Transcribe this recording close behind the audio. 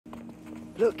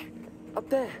Look, up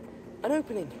there, an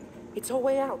opening. It's our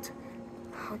way out.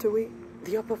 How do we?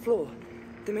 The upper floor.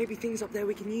 There may be things up there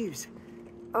we can use.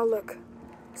 I'll look.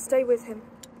 Stay with him.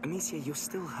 Amicia, you're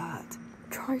still hurt.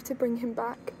 Try to bring him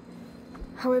back.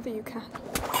 However you can.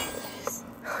 Please.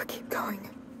 Keep going.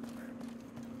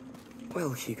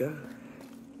 Well, Hugo,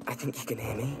 I think you can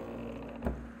hear me.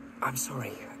 I'm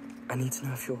sorry. I need to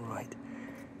know if you're all right.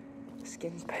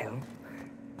 Skin's pale.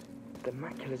 The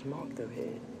macula's marked though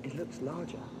here. It looks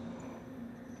larger.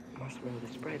 Must mean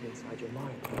the spread inside your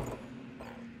mind.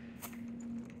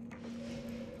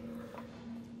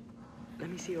 Let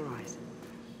me see your eyes.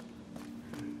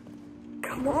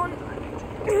 Come on.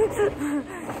 Are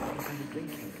you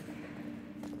blinking?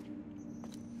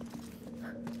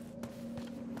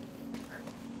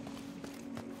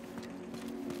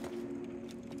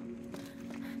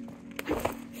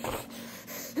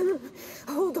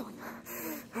 Hold on.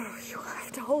 Oh, you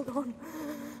have to hold on.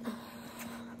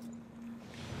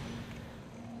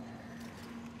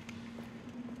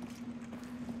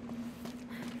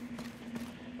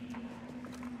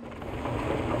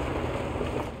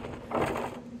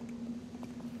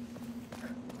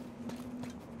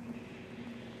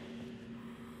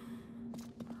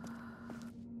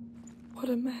 What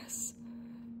a mess.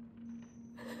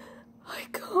 I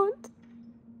can't.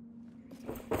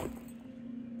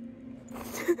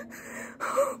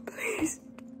 Oh, please.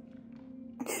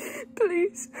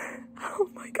 Please. How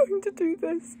am I going to do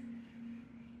this?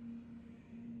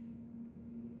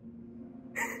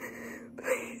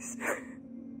 Please.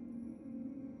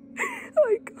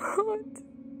 I can't.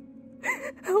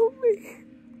 Help me.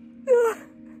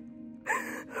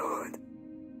 Lord.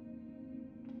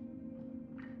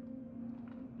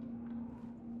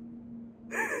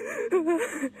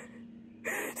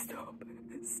 Stop.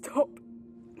 Stop.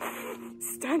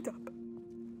 Stand up.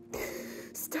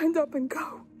 Stand up and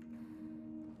go.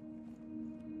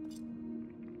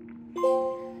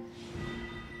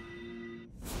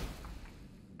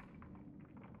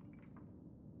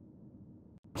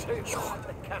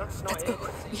 Let's go.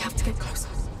 We have to get closer.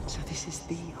 So this is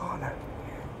the Anna,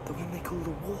 the one they call the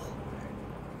Wall.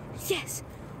 Yes,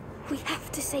 we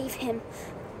have to save him.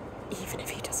 Even if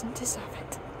he doesn't deserve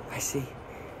it. I see.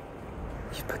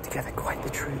 You've put together quite the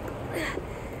troop.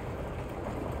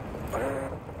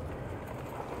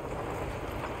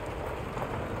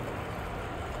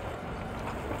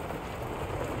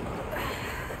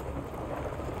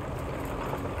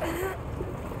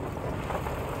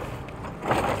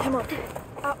 Come on.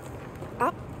 Up.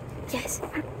 Up. Yes.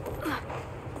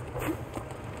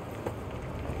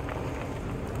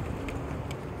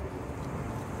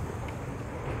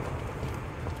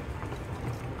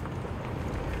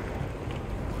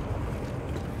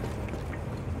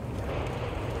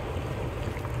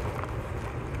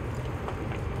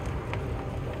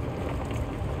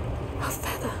 A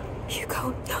feather.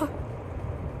 Hugo, no.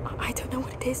 I don't know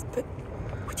what it is, but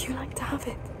would you like to have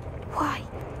it? Why?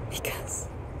 Because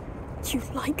you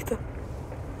like them.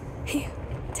 Here,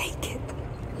 take it.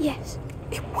 Yes.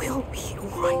 It will be all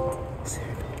right. Soon.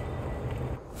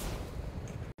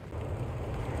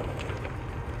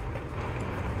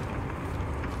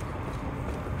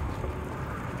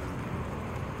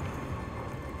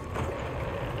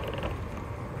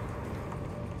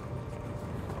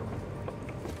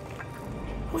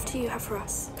 What do you have for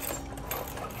us?